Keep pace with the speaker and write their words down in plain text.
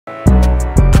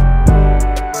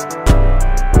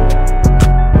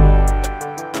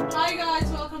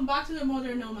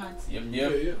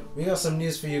Yeah. We got some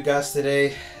news for you guys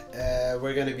today.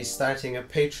 We're going to be starting a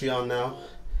Patreon now.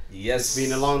 Yes. It's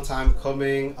been a long time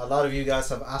coming. A lot of you guys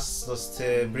have asked us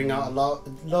to bring out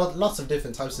lots of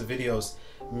different types of videos.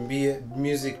 Be it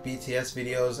music, BTS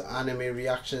videos, anime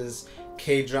reactions,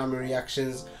 K-drama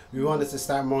reactions. We wanted to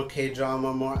start more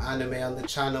K-drama, more anime on the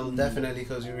channel, definitely,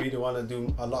 because we really want to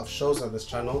do a lot of shows on this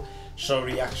channel, show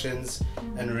reactions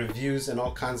and reviews and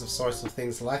all kinds of sorts of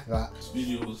things like that.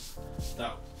 Videos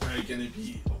that are going to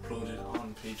be uploaded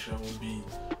on Patreon will be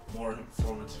more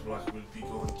informative, like we'll be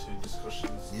going to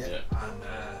discussions, and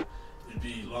it'll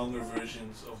be longer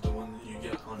versions of the one that you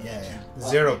get on YouTube.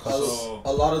 Zero cost.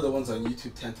 A lot of the ones on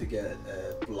YouTube tend to get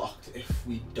blocked if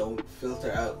we don't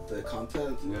filter out the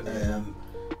content.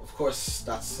 Of course,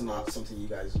 that's not something you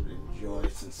guys would enjoy,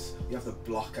 since we have to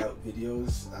block out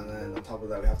videos, and then on top of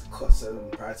that we have to cut certain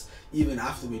parts even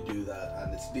after we do that,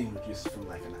 and it's being reduced from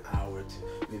like an hour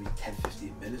to maybe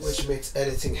 10-15 minutes, which makes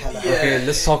editing hella hard. Okay,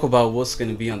 let's talk about what's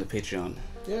going to be on the Patreon.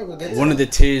 Yeah, we'll get One of the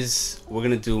tiers, we're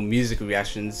going to do music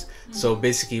reactions. So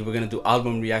basically we're going to do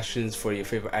album reactions for your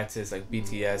favorite artists like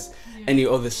BTS, any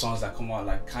other songs that come out,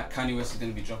 like Kanye West is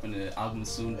going to be dropping an album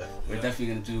soon. We're definitely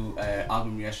going to do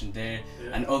album reaction there,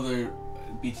 and other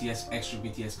extra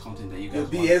BTS content that you guys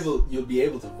You'll be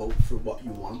able to vote for what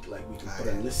you want, like we can put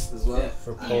a list as well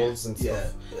for polls and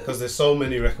stuff, because there's so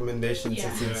many recommendations.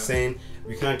 It's insane.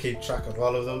 We can't keep track of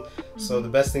all of them. So the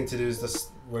best thing to do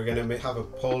is we're gonna have a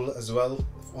poll as well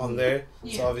on there,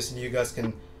 so obviously you guys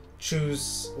can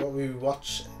choose what we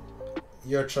watch.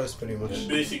 Your choice, pretty much. It's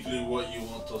basically what you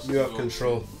want us to You have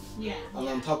control. And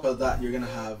on top of that, you're gonna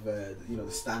have the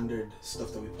standard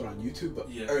stuff that we put on YouTube, but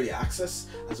early access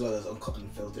as well as uncut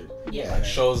and filtered. Like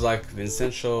shows like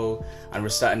Vincent Show, and we're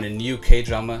starting a new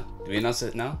K-drama. Do we announce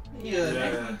it now?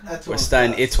 We're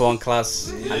starting Itaewon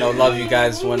Class. I know a lot of you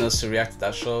guys want us to react to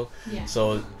that show.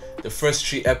 So the first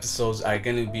 3 episodes are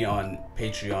gonna be on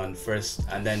Patreon first,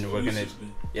 and then we're gonna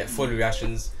full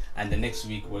reactions. And the next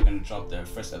week we're gonna drop the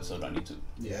first episode on YouTube.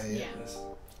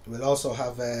 We'll also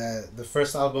have the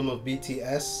first album of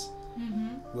BTS.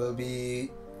 We'll be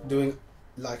doing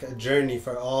like a journey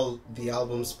for all the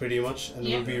albums pretty much, and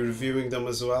we'll be reviewing them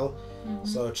as well.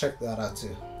 So check that out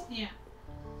too.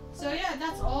 So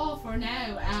that's all for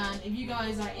now, and if you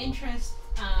guys are interested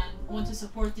and want to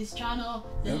support this channel,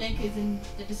 the link is in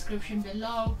the description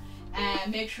below.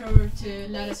 Make sure to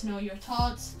let us know your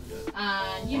thoughts,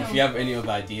 and if you have any other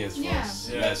ideas for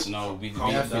us, let us know. We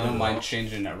don't mind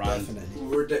changing it around.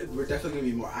 We're definitely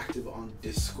gonna be more active on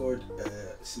Discord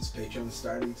since Patreon is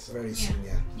starting, so very soon.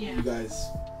 You guys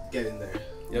get in there.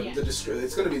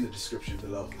 It's gonna be in the description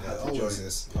below. Always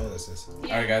is.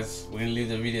 Alright guys, we're gonna leave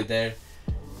the video there.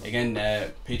 Again,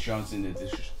 Patreon's in the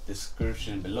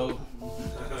description below.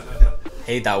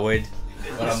 Hate that word,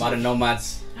 but I'm out of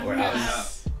nomads. We're out.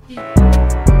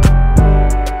 Yeah.